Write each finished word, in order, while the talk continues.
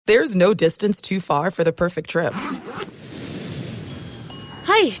There's no distance too far for the perfect trip.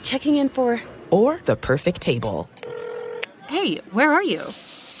 Hi, checking in for... Or the perfect table. Hey, where are you?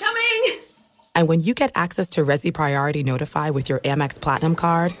 Coming! And when you get access to Resi Priority Notify with your Amex Platinum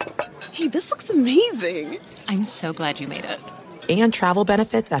card... Hey, this looks amazing. I'm so glad you made it. And travel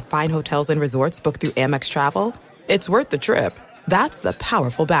benefits at fine hotels and resorts booked through Amex Travel, it's worth the trip. That's the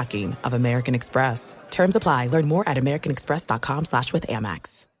powerful backing of American Express. Terms apply. Learn more at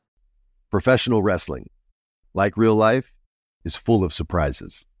americanexpress.com/withAmex. Professional wrestling, like real life, is full of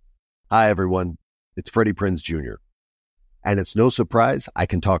surprises. Hi, everyone. It's Freddie Prinze Jr. And it's no surprise I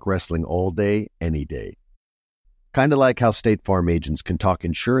can talk wrestling all day, any day. Kind of like how State Farm agents can talk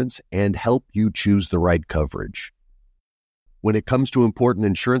insurance and help you choose the right coverage. When it comes to important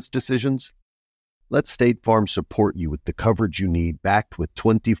insurance decisions, let State Farm support you with the coverage you need, backed with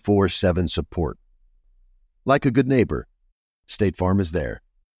 24/7 support. Like a good neighbor, State Farm is there.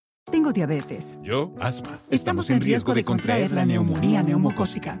 Tengo diabetes. Yo, asma. Estamos en riesgo de contraer la neumonía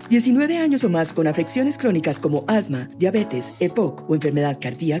neumocócica. 19 años o más con afecciones crónicas como asma, diabetes, EPOC o enfermedad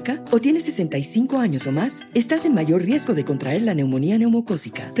cardíaca, o tienes 65 años o más, estás en mayor riesgo de contraer la neumonía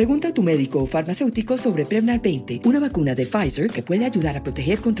neumocócica. Pregunta a tu médico o farmacéutico sobre Prevnar 20, una vacuna de Pfizer que puede ayudar a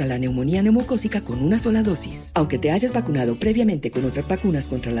proteger contra la neumonía neumocócica con una sola dosis. Aunque te hayas vacunado previamente con otras vacunas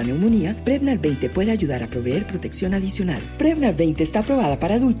contra la neumonía, Prevnar 20 puede ayudar a proveer protección adicional. Prevnar 20 está aprobada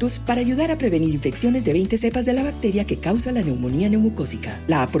para adultos para ayudar a prevenir infecciones de 20 cepas de la bacteria que causa la neumonía neumocócica.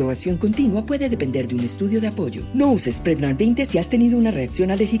 La aprobación continua puede depender de un estudio de apoyo. No uses Prevnar 20 si has tenido una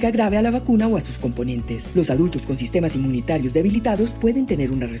reacción alérgica grave a la vacuna o a sus componentes. Los adultos con sistemas inmunitarios debilitados pueden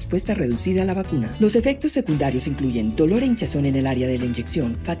tener una respuesta reducida a la vacuna. Los efectos secundarios incluyen dolor e hinchazón en el área de la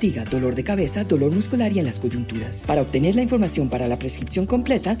inyección, fatiga, dolor de cabeza, dolor muscular y en las coyunturas. Para obtener la información para la prescripción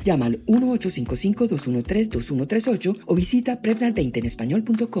completa, llama al 1-855-213-2138 o visita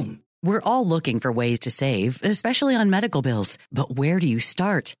prevnar20enespañol.com. We're all looking for ways to save, especially on medical bills. But where do you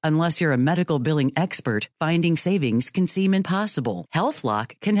start? Unless you're a medical billing expert, finding savings can seem impossible.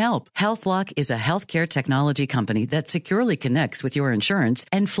 HealthLock can help. HealthLock is a healthcare technology company that securely connects with your insurance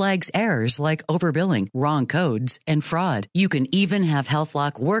and flags errors like overbilling, wrong codes, and fraud. You can even have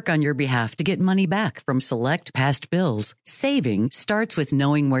HealthLock work on your behalf to get money back from select past bills. Saving starts with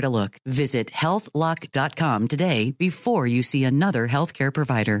knowing where to look. Visit healthlock.com today before you see another healthcare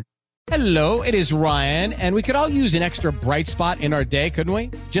provider. Hello, it is Ryan, and we could all use an extra bright spot in our day, couldn't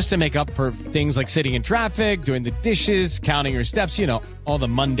we? Just to make up for things like sitting in traffic, doing the dishes, counting your steps, you know, all the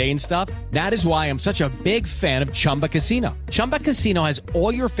mundane stuff. That is why I'm such a big fan of Chumba Casino. Chumba Casino has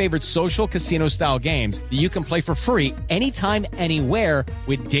all your favorite social casino-style games that you can play for free anytime, anywhere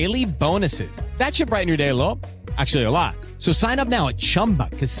with daily bonuses. That should brighten your day a little. Actually, a lot. So sign up now at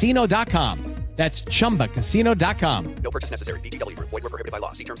ChumbaCasino.com. That's ChumbaCasino.com. No purchase necessary. VGW Group. Void where prohibited by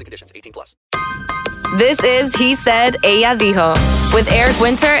law. See terms and conditions. 18+. This is He Said, Ella Dijo, with Eric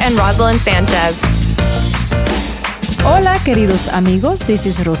Winter and Rosalind Sanchez. Hola, queridos amigos. This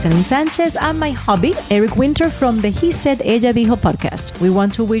is Rosalind Sanchez and my hubby, Eric Winter, from the He Said, Ella Dijo podcast. We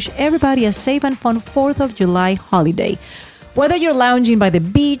want to wish everybody a safe and fun 4th of July holiday. Whether you're lounging by the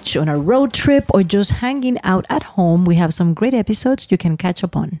beach, on a road trip, or just hanging out at home, we have some great episodes you can catch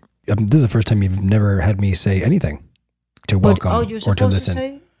up on. This is the first time you've never had me say anything to welcome or to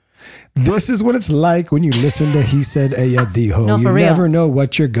listen. This is what it's like when you listen to He Said, Ella Dijo. No, you never know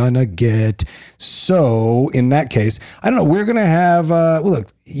what you're going to get. So in that case, I don't know. We're going to have,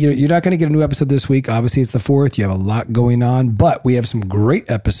 look, you're not going to get a new episode this week. Obviously, it's the 4th. You have a lot going on, but we have some great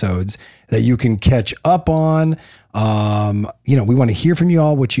episodes that you can catch up on. We want to hear from you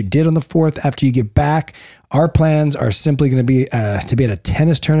all, what you did on the 4th after you get back. Our plans are simply going to be to be at a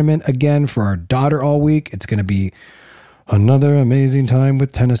tennis tournament again for our daughter all week. It's going to be another amazing time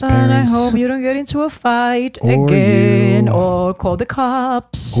with tennis parents. And I hope you don't get into a fight again or call the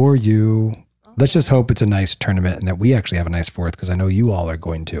cops. Or you. Let's just hope it's a nice tournament and that we actually have a nice 4th, because I know you all are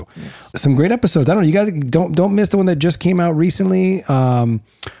going to. Yes. Some great episodes. I don't know. You guys don't miss the one that just came out recently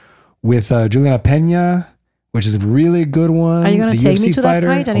with Juliana Pena, which is a really good one. Are you going to take me to that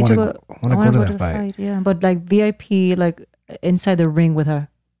fight? I want to go to that fight. Yeah, but like VIP, like inside the ring with her.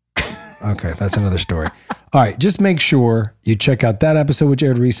 Okay, that's another story. All right, just make sure you check out that episode which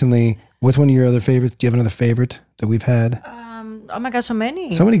aired recently. What's one of your other favorites? Do you have another favorite that we've had? Oh my God, so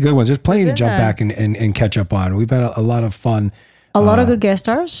many. So many good ones. There's plenty to jump back and catch up on. We've had a lot of fun. A lot of good guest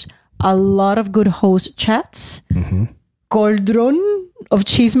stars. A lot of good host chats. Mm-hmm. Cauldron of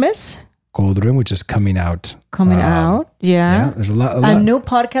Chismes. Cauldron, which is coming out. Yeah. There's a lot. A new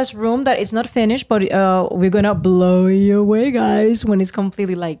podcast room that is not finished, but we're going to blow you away, guys, when it's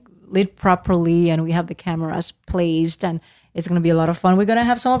completely like lit properly and we have the cameras placed and It's going to be a lot of fun. We're going to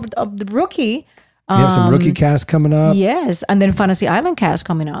have some of the rookie. Some rookie cast coming up. Yes. And then Fantasy Island cast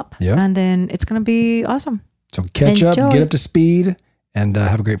coming up. Yep. And then it's going to be awesome. So catch up, get up to speed, and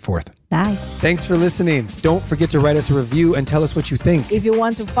have a great 4th. Bye. Thanks for listening. Don't forget to write us a review and tell us what you think. If you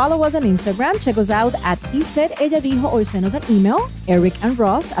want to follow us on Instagram, check us out at He Said Ella Dijo or send us an email, Eric and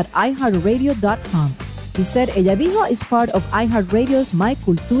Ross at iHeartRadio.com. He Said Ella Dijo is part of iHeartRadio's My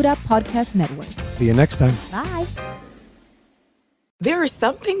Cultura podcast network. See you next time. Bye. There are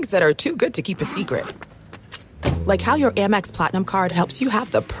some things that are too good to keep a secret. Like how your Amex Platinum card helps you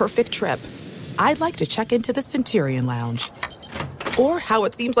have the perfect trip. I'd like to check into the Centurion Lounge. Or how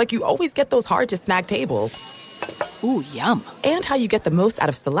it seems like you always get those hard-to-snag tables. Ooh, yum. And how you get the most out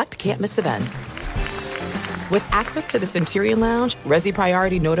of select can't-miss events. With access to the Centurion Lounge, Resi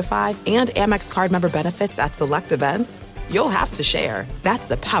Priority Notified, and Amex card member benefits at select events, you'll have to share. That's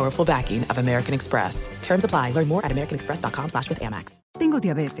the powerful backing of American Express. Terms apply. Learn more at americanexpress.com/withAmex. Tengo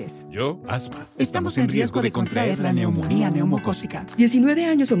diabetes. Yo, asma. Estamos en riesgo de contraer la neumonía neumocócica. 19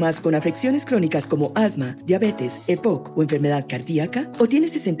 años o más con afecciones crónicas como asma, diabetes, EPOC o enfermedad cardíaca, o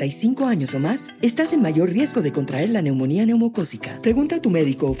tienes 65 años o más, estás en mayor riesgo de contraer la neumonía neumocócica. Pregunta a tu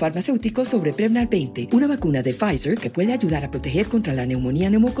médico o farmacéutico sobre Prevnar 20, una vacuna de Pfizer que puede ayudar a proteger contra la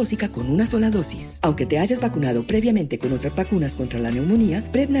neumonía neumocócica con una sola dosis. Aunque te hayas vacunado previamente con otras vacunas contra la neumonía,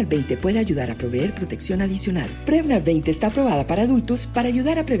 Prevnar 20 puede ayudar a proveer protección adicional. Prevnar 20 está aprobada para adultos para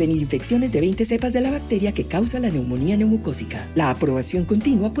ayudar a prevenir infecciones de 20 cepas de la bacteria que causa la neumonía neumocócica. La aprobación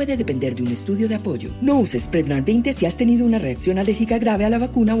continua puede depender de un estudio de apoyo. No uses Prevnar 20 si has tenido una reacción alérgica grave a la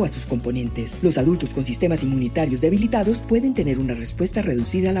vacuna o a sus componentes. Los adultos con sistemas inmunitarios debilitados pueden tener una respuesta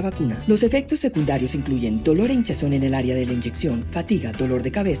reducida a la vacuna. Los efectos secundarios incluyen dolor e hinchazón en el área de la inyección, fatiga, dolor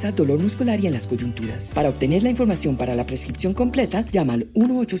de cabeza, dolor muscular y en las coyunturas. Para obtener la información para la prescripción completa, llama al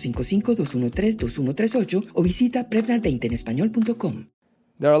 1-855-213-2138 o visita Prevnar20enespañol.com.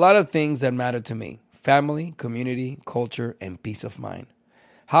 There are a lot of things that matter to me: family, community, culture, and peace of mind.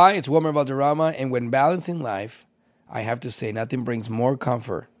 Hi, it's Wilmer Valderrama, and when balancing life, I have to say nothing brings more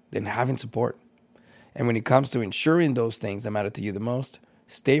comfort than having support. And when it comes to ensuring those things that matter to you the most,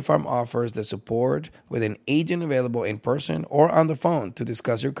 State Farm offers the support with an agent available in person or on the phone to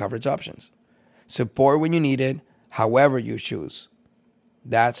discuss your coverage options. Support when you need it, however you choose.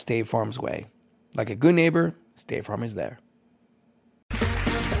 That's State Farm's way. Like a good neighbor, State Farm is there.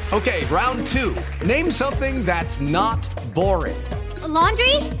 Okay, round 2. Name something that's not boring. A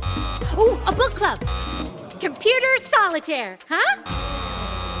laundry? Ooh, a book club. Computer solitaire, huh?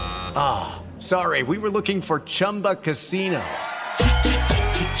 Ah, sorry, we were looking for Chumba Casino.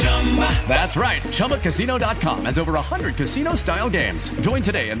 That's right, ChumbaCasino.com has over 100 casino-style games. Join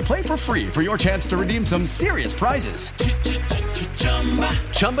today and play for free for your chance to redeem some serious prizes.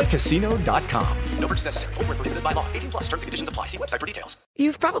 ChumbaCasino.com. No purchase necessary. Void where prohibited by law. 18 plus. Terms and conditions apply. See website for details.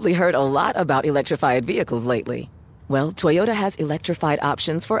 You've probably heard a lot about electrified vehicles lately. Well, Toyota has electrified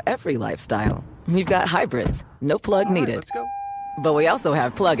options for every lifestyle. We've got hybrids, no plug needed. Let's go. But we also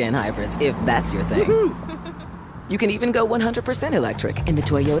have plug-in hybrids, if that's your thing. You can even go 100% electric in the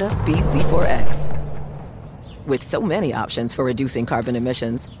Toyota bZ4X. With so many options for reducing carbon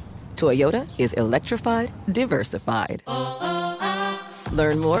emissions, Toyota is electrified, diversified.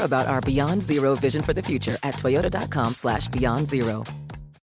 Learn more about our Beyond Zero vision for the future at toyota.com/beyond zero.